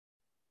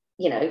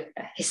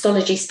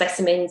histology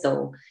specimens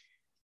or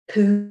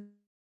poo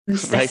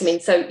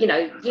specimens. Right. So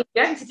you're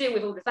going to deal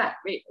with all of that,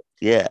 really.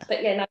 Yeah.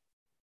 But no,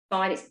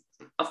 fine.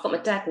 I've got my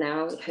dad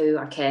now who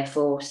I care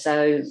for,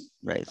 so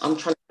I'm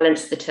trying to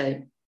balance the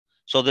two.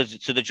 So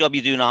the job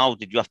you do now,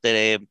 did you have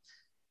to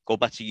go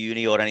back to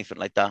uni or anything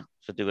like that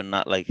for doing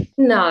that? Like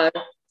no.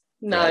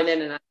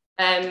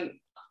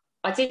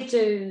 I did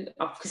do,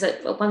 because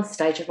at one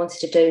stage I wanted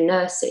to do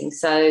nursing,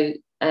 so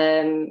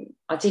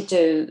I did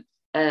do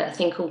a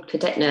thing called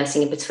cadet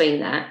nursing in between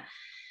that,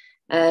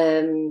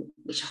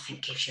 which I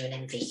think gives you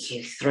an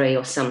MVQ3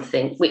 or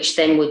something, which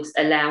then would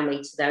allow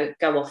me to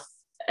go off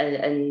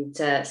and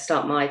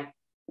start my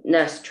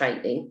nurse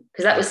training,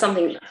 because that was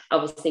something I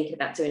was thinking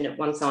about doing at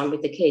one time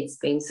with the kids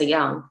being so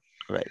young.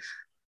 Right.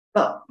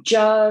 But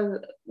Jo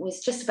was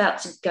just about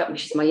to go,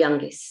 which is my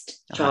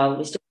youngest child,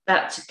 was just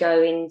about to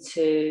go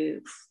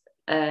into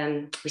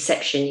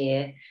reception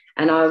year,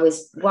 and I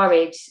was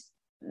worried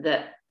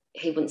that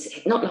he wouldn't,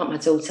 not like my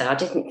daughter, I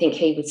didn't think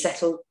he would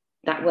settle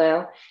that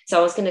well. So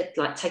I was going to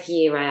like take a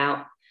year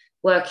out,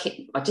 work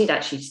it. I did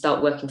actually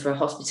start working for a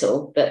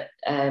hospital, but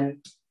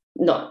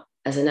not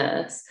as a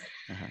nurse.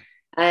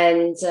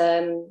 And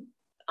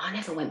I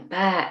never went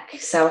back,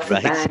 so I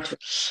feel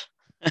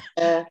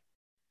bad.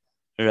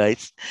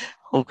 Right.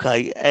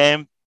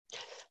 Okay.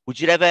 Would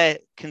you ever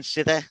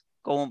consider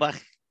going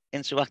back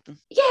into acting?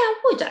 Yeah, I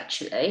would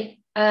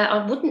actually.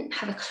 I wouldn't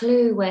have a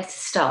clue where to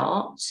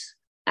start,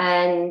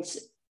 and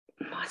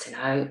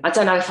I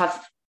don't know if I've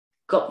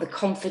got the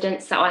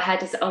confidence that I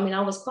had.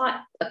 I was quite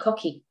a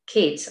cocky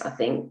kid, I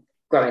think,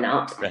 growing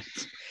up. Right.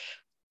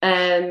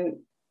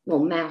 Well,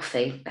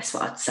 mouthy, that's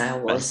what I'd say I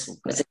was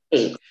as a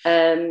kid.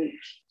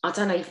 I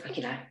don't know,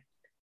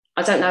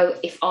 I don't know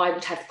if I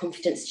would have the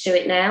confidence to do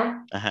it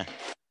now.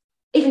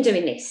 Even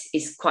doing this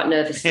is quite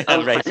nervous.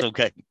 Right,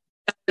 okay.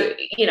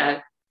 Yeah.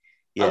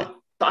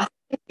 But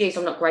I think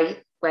I'm not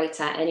great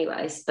at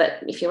anyways, but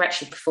if you're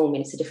actually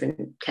performing, it's a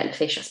different kind of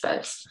fish, I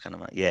suppose.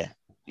 Yeah.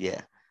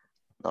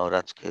 No,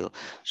 that's cool.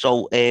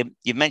 So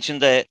you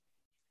mentioned a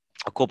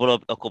couple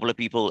of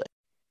people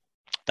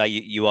that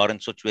you are in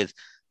touch with.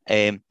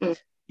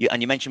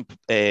 You mentioned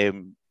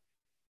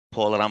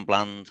Paula Ann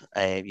Bland.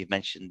 You've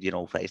mentioned,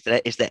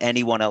 is there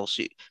anyone else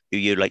who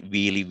you're like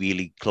really,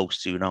 really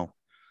close to now?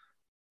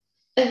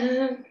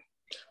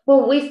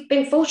 Well, we've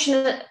been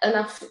fortunate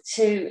enough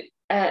to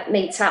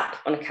meet up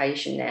on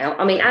occasion now.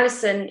 I mean,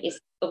 Alison is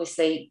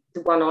obviously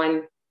the one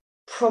I'm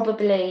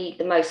probably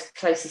the most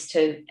closest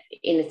to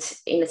in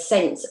a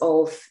sense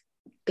of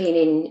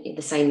being in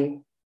the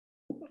same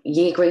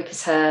year group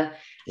as her.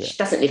 Yeah. She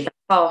doesn't live that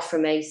far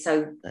from me,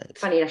 so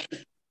funny enough,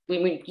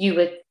 when you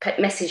would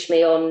message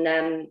me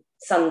on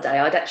Sunday,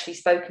 I'd actually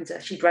spoken to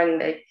her. She'd rang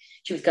me.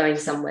 She was going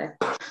somewhere.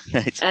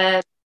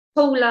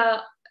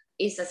 Paula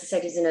is, as I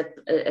said, is in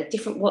a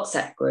different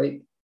WhatsApp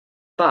group,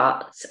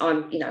 but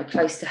I'm,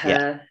 close to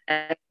her.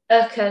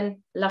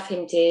 Erkan, love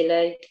him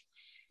dearly.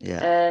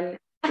 I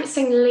haven't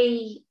seen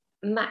Lee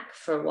Mack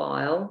for a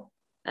while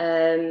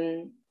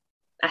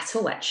at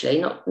all, actually.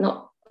 Not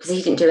because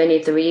he didn't do any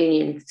of the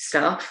reunion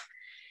stuff.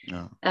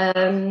 No.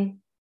 I'm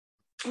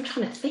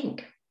trying to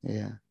think.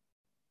 Yeah,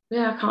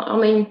 I can't. I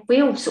mean,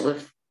 we all sort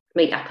of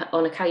meet up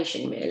on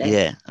occasion, really.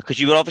 Yeah, because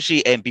you were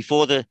obviously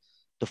before the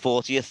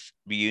 40th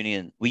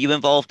reunion. Were you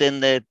involved in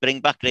the Bring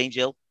Back Grange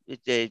Hill with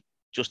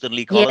Justin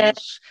Lee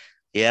Collins?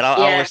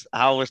 Yeah.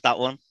 How was that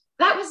one?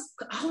 That was.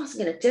 I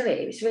wasn't going to do it.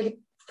 It was really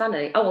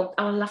funny. Oh,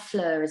 I love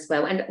Fleur as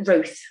well, and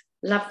Ruth.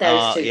 Love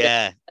those two.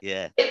 Yeah.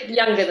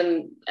 Younger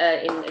than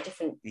in a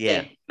different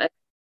thing.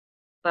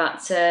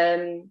 But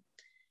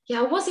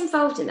I was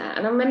involved in that,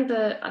 and I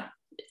remember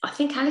I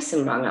think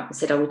Alison rang up and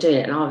said, "Oh, we're doing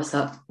it," and I was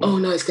like, "Oh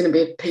no, it's going to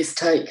be a piss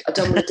take. I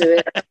don't want to do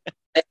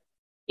it."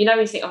 You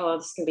think, "Oh,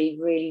 this is going to be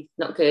really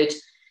not good."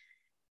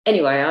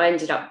 Anyway, I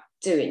ended up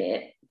doing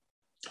it.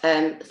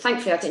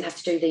 Thankfully, I didn't have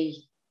to do the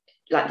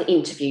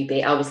interview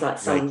bit. I was like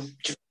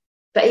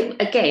but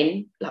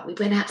again, we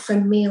went out for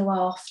a meal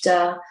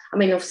after. I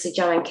mean, obviously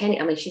Joanne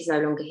Kennedy. I mean, she's no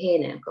longer here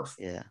now.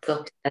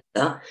 God bless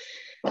her.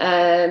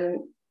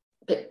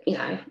 But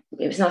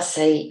it was nice to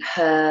see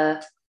her,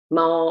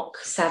 Mark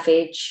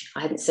Savage.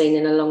 I hadn't seen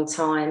in a long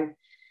time.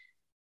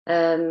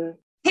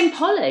 Tim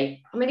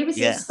Polly. I mean, he was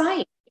in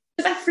Spain.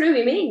 They flew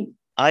him in.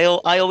 I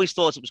always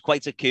thought it was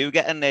quite a coup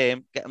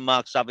getting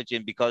Mark Savage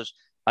in, because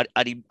I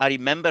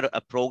remember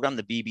a programme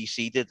the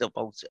BBC did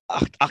about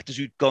actors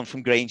who'd gone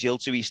from Grange Hill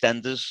to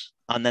EastEnders,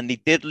 and then they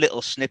did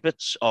little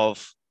snippets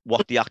of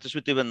what the actors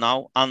were doing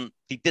now, and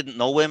they didn't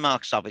know where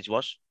Mark Savage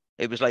was.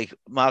 It was like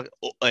Mark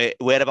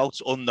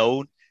whereabouts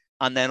unknown,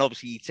 and then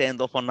obviously he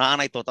turned up on that,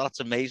 and I thought that's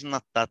amazing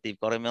that they've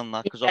got him on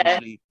that, because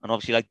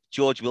obviously like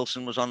George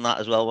Wilson was on that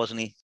as well, wasn't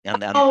he?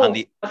 And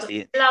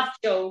love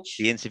George.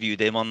 They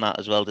interviewed him on that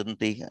as well, didn't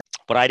they?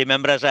 But I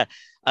remember as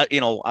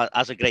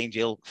a Grange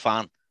Hill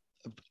fan,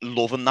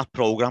 loving that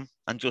programme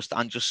and just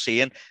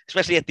seeing,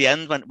 especially at the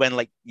end when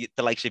like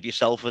the likes of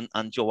yourself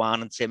and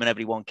Joanne and Tim and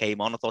everyone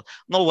came on, I thought,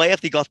 no way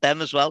have they got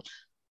them as well.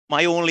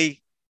 My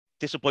only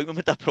disappointment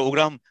with that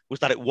programme was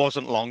that it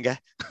wasn't longer.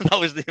 That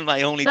was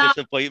my only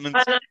disappointment.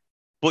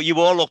 But you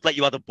all looked like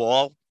you had a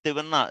ball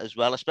doing that as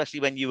well, especially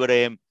when you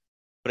were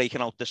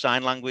breaking out the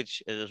sign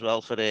language as well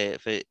for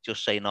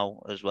Just Say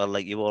No as well.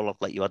 Like, you all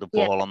looked like you had a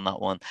ball on that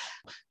one.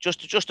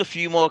 Just a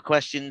few more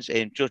questions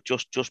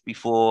just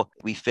before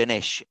we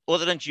finish.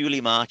 Other than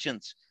Julie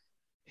Marchant,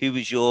 who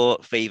was your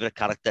favourite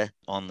character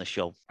on the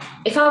show?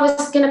 If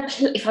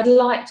I'd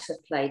liked to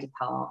have played a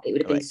part, it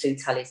would have been Sue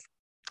Tully's.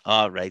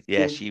 Oh, right.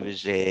 Yeah, she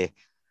was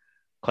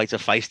quite a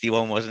feisty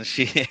one, wasn't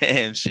she?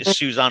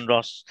 Suzanne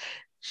Ross,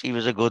 she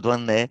was a good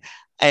one there.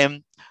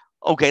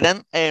 Okay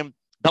then.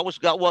 That was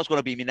going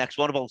to be my next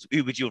one about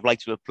who would you have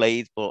liked to have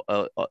played, but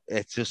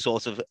it's just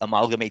sort of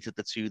amalgamated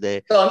the two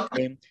there.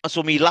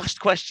 So my last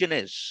question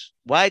is,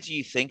 why do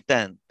you think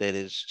then there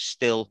is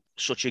still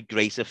such a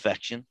great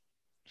affection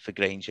for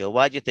Grange Hill?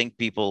 Why do you think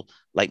people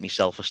like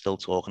myself are still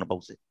talking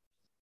about it?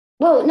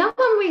 Well, no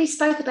one really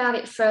spoke about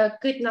it for a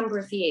good number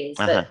of years,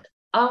 but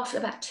after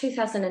about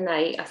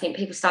 2008, I think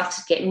people started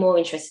to get more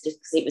interested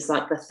because it was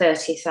like the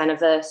 30th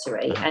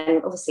anniversary.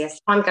 And obviously, as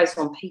time goes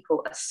on,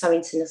 people are so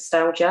into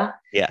nostalgia.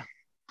 Yeah.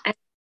 And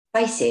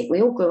face it,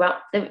 we all grew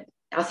up.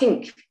 I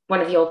think one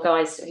of your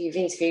guys who you've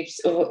interviewed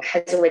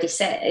has already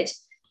said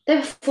there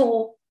were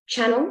 4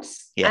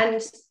 channels. Yeah.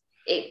 And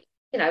it,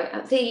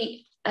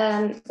 the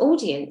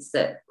audience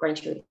that Grange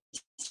Hill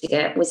used to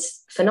get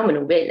was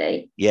phenomenal,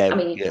 really. Yeah. I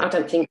mean, I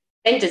don't think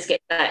vendors get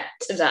that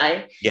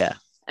today. Yeah.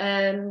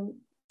 And,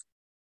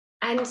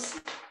 I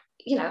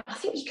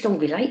think you can all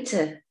relate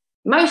to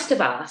most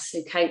of us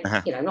who came,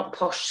 not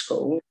posh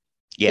school,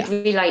 could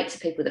relate to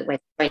people that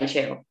went to Grange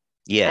Hill.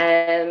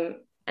 Yeah.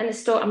 And the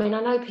story, I mean, I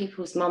know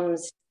people's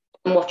mums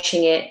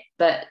watching it,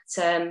 but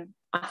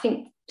I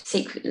think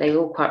secretly we're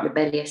all quite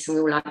rebellious and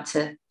we all like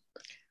to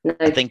know.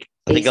 I think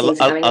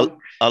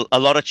a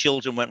lot of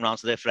children went round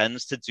to their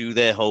friends to do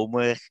their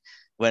homework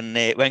when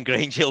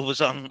Grange Hill was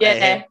on.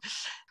 Yeah.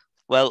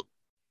 Well,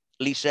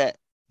 Lisa,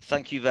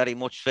 thank you very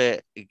much for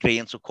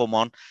agreeing to come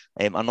on.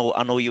 I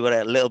know you were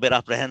a little bit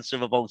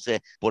apprehensive about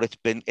it, but it's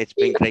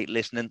been great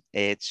listening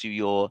to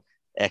your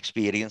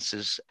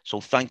experiences. So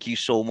thank you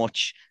so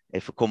much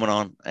for coming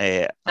on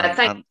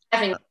and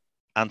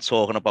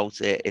talking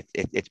about it.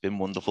 It's been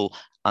wonderful.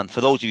 And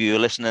for those of you who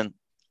are listening,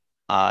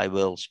 I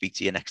will speak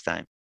to you next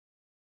time.